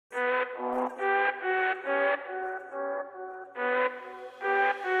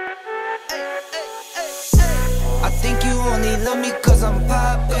love me cause I'm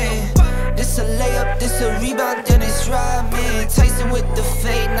poppin'. This a layup, this a rebound, then it's driving. Tyson with the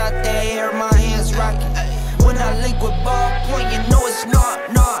fade, not the hair, my hands rockin'. When I link with ballpoint, you know it's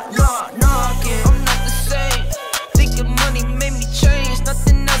knockin'. I'm not the same. Thinking money made me change,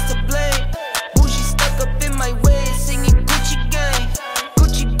 nothing else to blame. Bougie stuck up in my way, singing Gucci gang.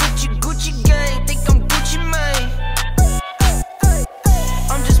 Gucci gang, think I'm Gucci Mane.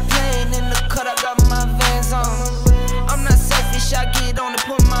 I'm just playing in the cut, I got my Vans on. I'm not selfish, I get on and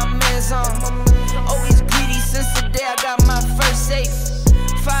put my mans on. Always greedy since the day I got my first safe.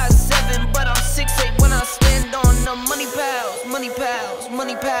 5'7", but I'm 6'8" when I stand on the money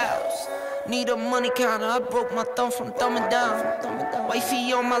pals. Need a money counter, I broke my thumb from thumbing down.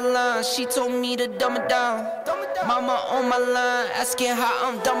 Wifey on my line, she told me to dumb it down. Mama on my line, asking how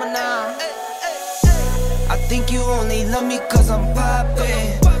I'm dumbing now. I think you only love me cause I'm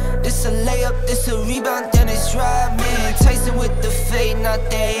poppin'. This a layup, this a rebound, then it's driving. Tyson with the fade, not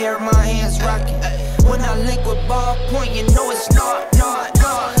the hair, my hands rockin'. When I link with ballpoint, you know it's knockin'.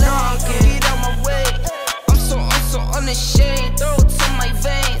 Get out my way, I'm so unashamed. Throw it to my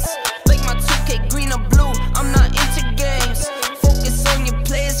veins, like my 2K green or blue, I'm not into games. Focus on your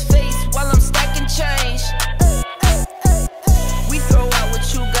player's face while I'm stacking change. We throw out what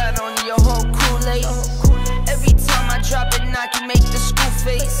you got on your whole Kool-Aid. Every time I drop it, knock you make the school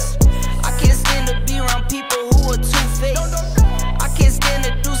face. I can't stand to be around people who are two-faced. I can't stand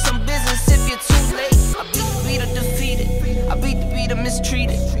to do some business if you're too late. I beat the beater defeated, I beat the beater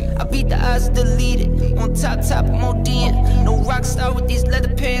mistreated, I beat the odds deleted. On top, I'm ODing. No rock star with these leather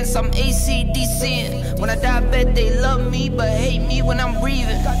pants, I'm ACDCing. When I die, I bet they love me, but hate me when I'm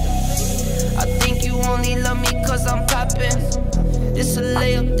breathing. I think you only love me cause I'm poppin'. This a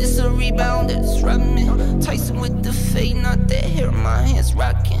layup, this a rebound, that's rhyming. Tyson with the fade, not the hair, my hands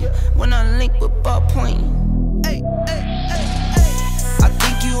rockin'. When I link with ballpoint. I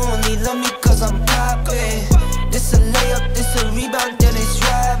think you only love me cause I'm poppin'. This a layup, this a rebound, then it's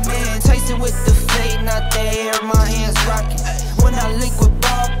driving. Tyson with the fade, not the hair, my hands rockin'. When I link with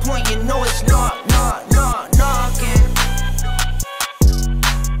ballpoint, you know it's knockin'.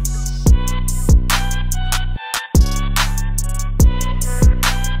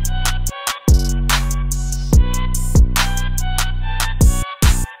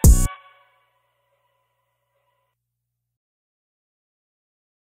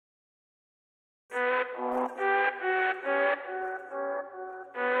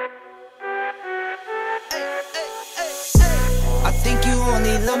 I think you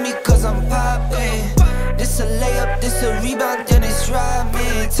only love me cause I'm poppin'. This a layup, this a rebound, then it's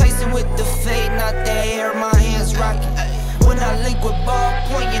driving. Tyson with the fade, not the hair, my hands rockin'. When I link with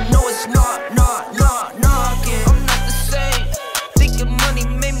ballpoint, you know it's knockin'. I'm not the same. Thinking money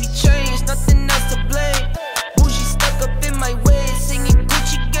made me change, nothing else to blame. Bougie stuck up in my way, singing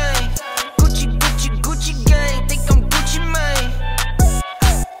Gucci gang. Gucci gang, think I'm Gucci Mane.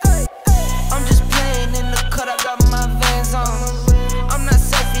 I'm just playing in the cut, I got my Vans on. I'm not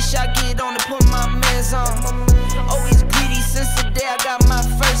selfish, I get on and put my mans on. Always greedy since the day I got my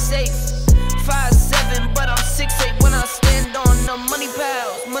first safe. 5'7", but I'm 6'8" when I stand on the money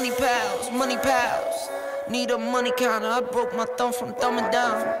pals. Need a money counter, I broke my thumb from thumbing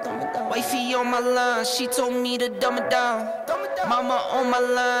down. Wifey on my line, she told me to dumb it down. Mama on my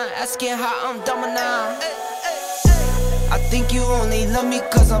line, asking how I'm dumbing now. I think you only love me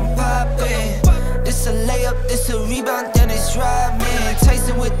cause I'm poppin'. This a layup, this a rebound, then it's driving.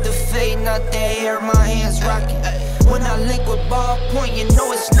 Tyson with the fade, not the hair, my hands rockin'. When I link with ballpoint, you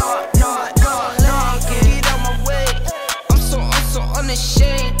know it's knockin'. Get out my way, I'm so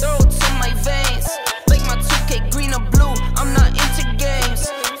unashamed. Throw it to my veins, like my 2K green or blue, I'm not into games.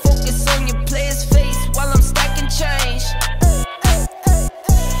 Focus on your player's face while I'm stacking change.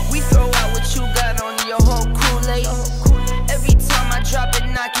 We throw out what you got on your whole Kool-Aid. Every time I drop it,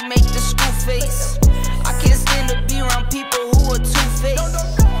 knock you make the school face. I can't stand to be around people who are two-faced.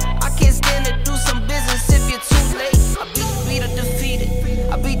 I can't stand to do some business if you're too late. I beat the beater defeated,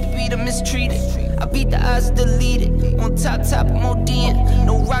 I beat the beater mistreated, I beat the odds deleted. On top, I'm ODing.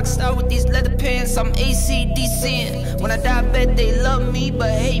 No rock star with these leather pants, I'm ACDCing. When I die, I bet they love me,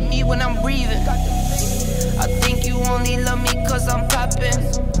 but hate me when I'm breathing. I think you only love me cause I'm poppin'.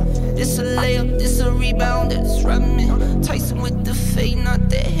 This a layup, this a rebound, that's rhyming. Tyson with the fade, not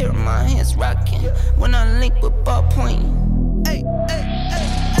the hair, my hands rockin'. When I link with ballpoint.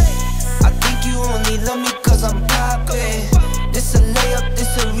 I think you only love me cause I'm poppin'. This a layup,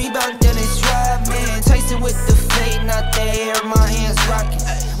 this a rebound, then it's driving. Tyson with the fade, not the hair, my hands rockin'.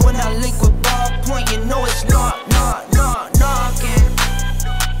 When I link with ballpoint, you know it's knockin'.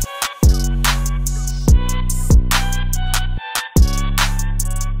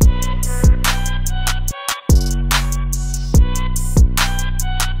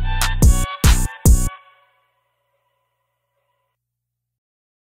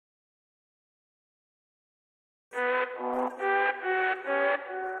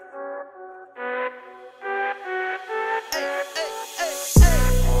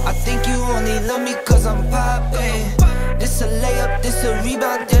 love me cause I'm poppin'. This a layup, this a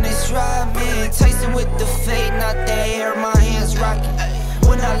rebound, then it's driving. Tyson with the fade, not the hair, my hands rockin'.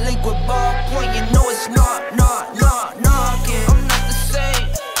 When I link with ballpoint, you know it's knockin'. I'm not the same.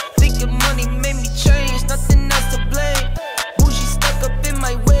 Thinking money made me change, nothing else to blame. Bougie stuck up in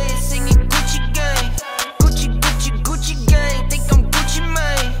my way, singing Gucci gang. Gucci, Gucci, Gucci gang, think I'm Gucci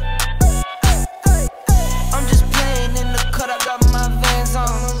Mane. I'm just playing in the cut, I got my Vans on.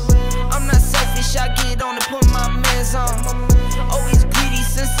 I'm not selfish, I get on and put my mans on. Always greedy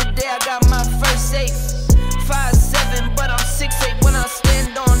since the day I got my first safe. 5'7", but I'm 6'8" when I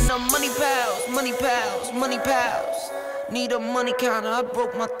stand on the money pals, money pals, money pals. Need a money counter, I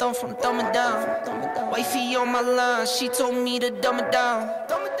broke my thumb from thumbing down. Wifey on my line, she told me to dumb it down.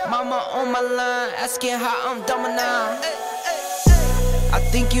 Mama on my line, asking how I'm dumbing now. I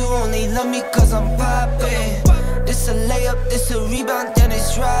think you only love me cause I'm poppin'. This a layup, this a rebound, then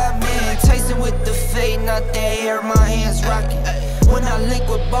it's driving. Tyson with the fade, not the hair, my hands rockin'. When I link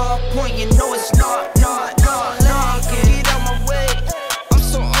with ballpoint, you know it's knockin'. Get out my way, I'm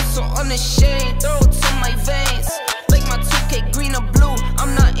so unashamed. Throw it to my veins, like my 2K green or blue,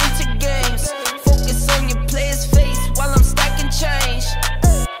 I'm not into games. Focus on your player's face while I'm stacking change.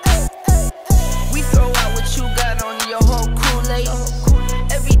 We throw out what you got on your whole Kool-Aid.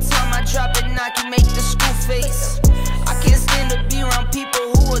 Every time I drop it, knock you make the school face. I can't stand to be around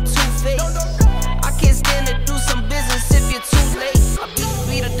people who are two-faced. I can't stand to do some business if you're too late. I beat the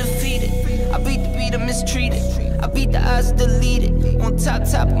beat of defeated, I beat the beat of mistreated, I beat the odds deleted. On top,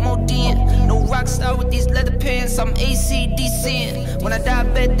 I'm ODing. No rock star with these leather pants, I'm AC/DCing. When I die, I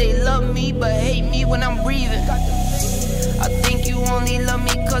bet they love me, but hate me when I'm breathing. I think you only love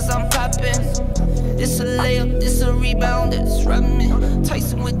me cause I'm poppin'. This a layup, this a rebound, that's rockin'.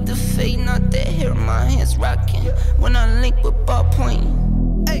 Tyson with the fade, not the hair, my hands rockin'. When I link with ballpoint,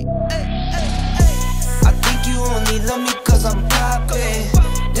 I think you only love me cause I'm poppin'.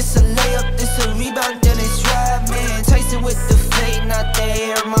 This a layup, this a rebound, then it's driving. Tyson with the fade, not the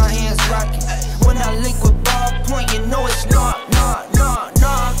hair, my hands rockin'. When I link with ballpoint, you know it's knockin'.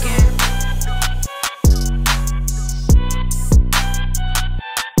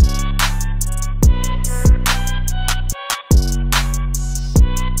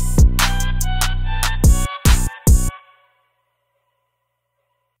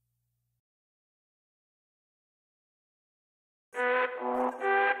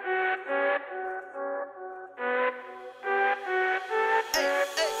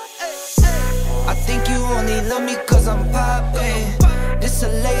 I think you only love me cause I'm poppin'. This a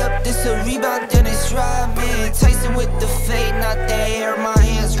layup, this a rebound, then it's driving. Tyson with the fade, not the hair, my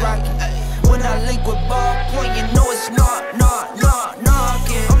hands rockin'. When I link with ballpoint, you know it's knockin'.